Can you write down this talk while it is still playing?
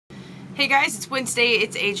Hey guys, it's Wednesday,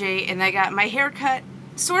 it's AJ, and I got my hair cut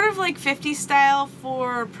sort of like 50s style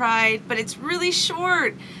for Pride, but it's really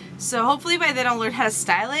short. So hopefully by then I'll learn how to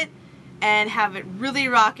style it and have it really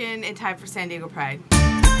rockin' in time for San Diego Pride.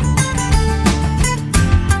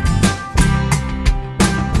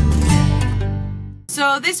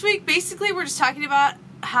 So this week, basically we're just talking about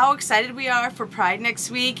how excited we are for Pride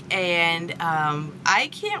next week, and I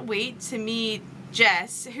can't wait to meet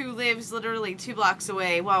Jess, who lives literally 2 blocks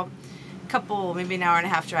away, well, couple, maybe an hour and a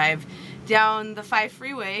half drive down the 5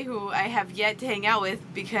 freeway, who I have yet to hang out with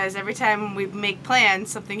because every time we make plans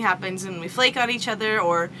something happens and we flake on each other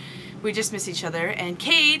or we just miss each other. And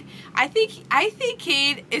Cade, I think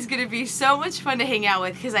Cade is gonna be so much fun to hang out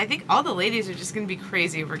with because I think all the ladies are just gonna be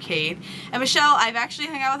crazy over Cade. And Michelle, I've actually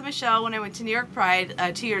hung out with Michelle when I went to New York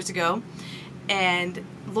Pride 2 years ago, and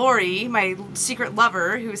Lori, my secret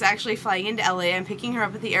lover, who's actually flying into LA, I'm picking her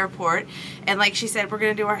up at the airport, and like she said, we're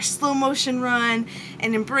gonna do our slow motion run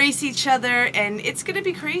and embrace each other, and it's gonna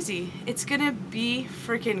be crazy. It's gonna be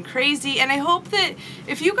freaking crazy. And I hope that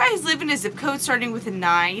if you guys live in a zip code starting with a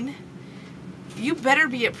 9, you better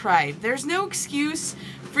be at Pride. There's no excuse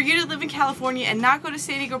for you to live in California and not go to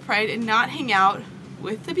San Diego Pride and not hang out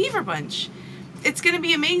with the Beaver Bunch. It's gonna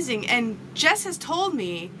be amazing. And Jess has told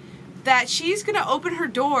me that she's gonna open her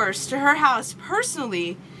doors to her house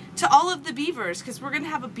personally to all of the beavers, because we're gonna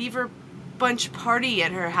have a Beaver Bunch party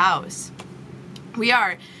at her house. We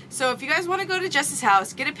are. So if you guys want to go to Jess's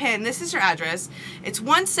house, get a pin. This is her address. It's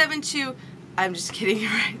 172. I'm just kidding.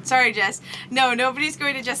 Sorry, Jess. No, nobody's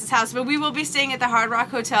going to Jess's house, but we will be staying at the Hard Rock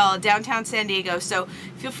Hotel downtown San Diego. So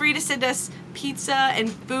feel free to send us pizza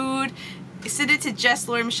and food. Send it to Jess,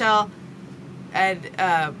 Lori, Michelle, and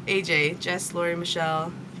AJ. Jess, Lori,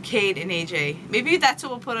 Michelle, Cade, and AJ. Maybe that's what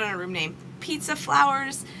we'll put on our room name. Pizza,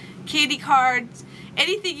 flowers, candy cards,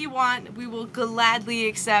 anything you want, we will gladly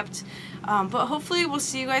accept. But hopefully we'll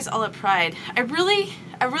see you guys all at Pride. I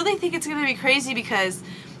really think it's gonna be crazy because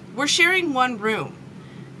we're sharing one room.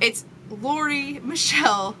 It's Lori,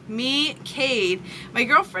 Michelle, me, Cade. My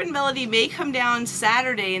girlfriend Melody may come down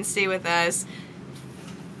Saturday and stay with us.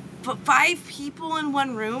 But 5 people in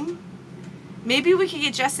one room? Maybe we could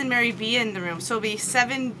get Jess and Mary B in the room, so it'll be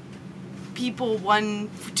 7 people,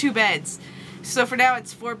 2 beds. So for now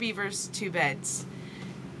it's 4 beavers, 2 beds.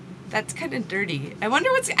 That's kind of dirty. I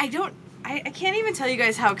wonder what's, I can't even tell you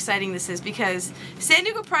guys how exciting this is because San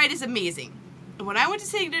Diego Pride is amazing. When I went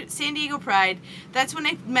to San Diego Pride, that's when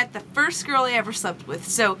I met the first girl I ever slept with.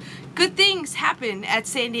 So good things happen at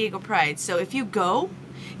San Diego Pride. So if you go,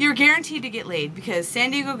 you're guaranteed to get laid because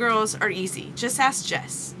San Diego girls are easy. Just ask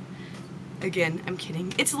Jess. Again, I'm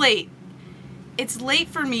kidding. It's late. It's late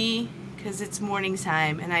for me because it's morning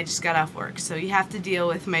time and I just got off work. So you have to deal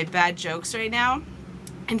with my bad jokes right now.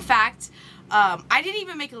 In fact, I didn't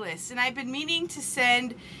even make a list, and I've been meaning to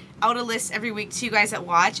send out a list every week to you guys that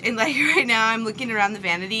watch, and like right now I'm looking around the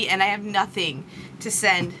vanity and I have nothing to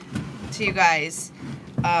send to you guys.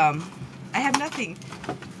 I have nothing.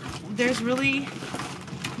 There's really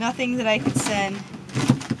nothing that I could send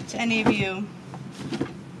to any of you.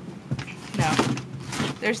 No,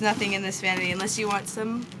 there's nothing in this vanity unless you want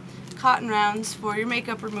some cotton rounds for your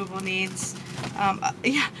makeup removal needs.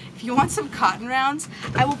 Yeah, if you want some cotton rounds,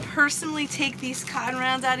 I will personally take these cotton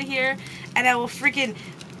rounds out of here and I will freaking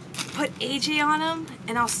put AJ on them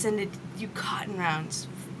and I'll send you cotton rounds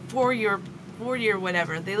for your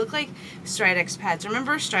whatever. They look like Stridex pads.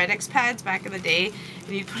 Remember Stridex pads back in the day,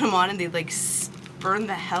 and you put them on and they'd like burn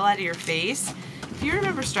the hell out of your face? If you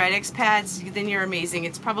remember Stridex pads, then you're amazing.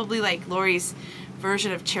 It's probably like Lori's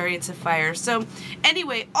version of Chariots of Fire. So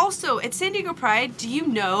anyway, also at San Diego Pride, do you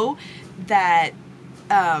know that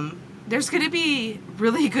there's going to be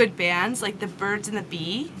really good bands like the Birds and the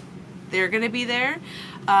Bee? They're going to be there.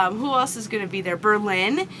 Who else is going to be there?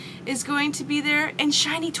 Berlin is going to be there, and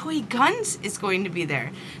Shiny Toy Guns is going to be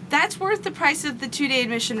there. That's worth the price of the 2-day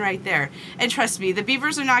admission right there. And trust me, the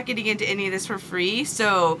Beavers are not getting into any of this for free,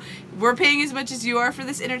 so we're paying as much as you are for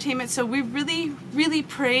this entertainment, so we really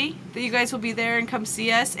pray that you guys will be there and come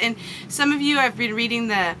see us. And some of you, I've been reading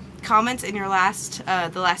the comments in your the last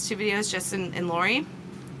 2 videos, Jess and Lori.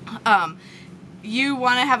 You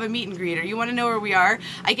want to have a meet and greet, or you want to know where we are.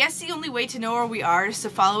 I guess the only way to know where we are is to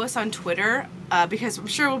follow us on Twitter, because I'm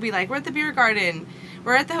sure we'll be like, we're at the beer garden,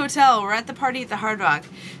 we're at the hotel, we're at the party at the Hard Rock.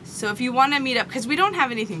 So if you want to meet up, because we don't have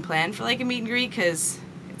anything planned for like a meet and greet, because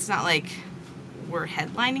it's not like we're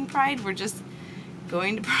headlining Pride, we're just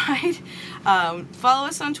going to Pride. Follow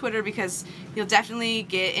us on Twitter because you'll definitely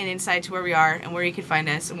get an insight to where we are and where you can find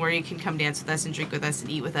us and where you can come dance with us and drink with us and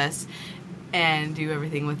eat with us and do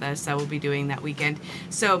everything with us that we'll be doing that weekend.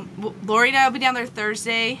 So Lori and I will be down there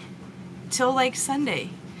Thursday, till like Sunday.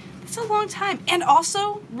 It's a long time. And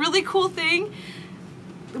also, really cool thing,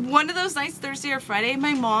 one of those nights, Thursday or Friday,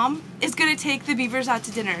 my mom is gonna take the beavers out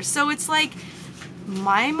to dinner. So it's like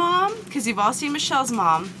my mom, because you've all seen Michelle's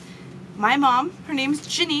mom, my mom, her name's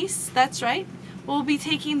Janice, that's right, will be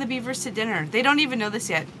taking the beavers to dinner. They don't even know this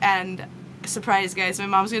yet. And surprise, guys, my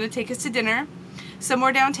mom's gonna take us to dinner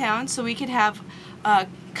somewhere downtown so we could have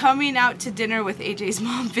coming out to dinner with AJ's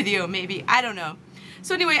mom video, maybe. I don't know.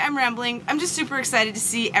 So anyway, I'm rambling. I'm just super excited to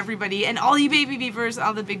see everybody and all you baby beavers,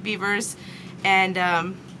 all the big beavers, and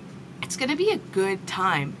it's gonna be a good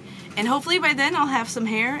time. And hopefully by then I'll have some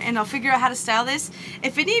hair and I'll figure out how to style this.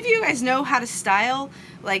 If any of you guys know how to style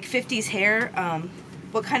like 50s hair,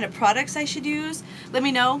 what kind of products I should use, let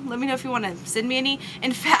me know. Let me know if you want to send me any.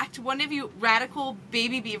 In fact, one of you radical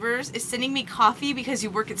baby beavers is sending me coffee because you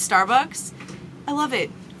work at Starbucks. I love it.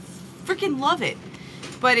 Freaking love it.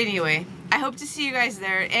 But anyway, I hope to see you guys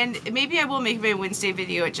there, and maybe I will make my Wednesday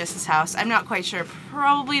video at Jess's house. I'm not quite sure.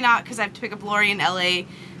 Probably not, because I have to pick up Lori in LA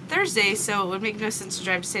Thursday, so it would make no sense to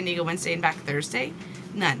drive to San Diego Wednesday and back Thursday.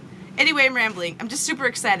 None. Anyway, I'm rambling. I'm just super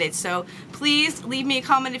excited, so please leave me a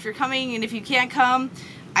comment if you're coming, and if you can't come,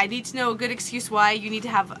 I need to know a good excuse why. You need to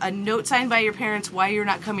have a note signed by your parents why you're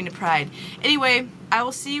not coming to Pride. Anyway, I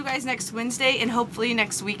will see you guys next Wednesday, and hopefully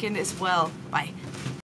next weekend as well. Bye.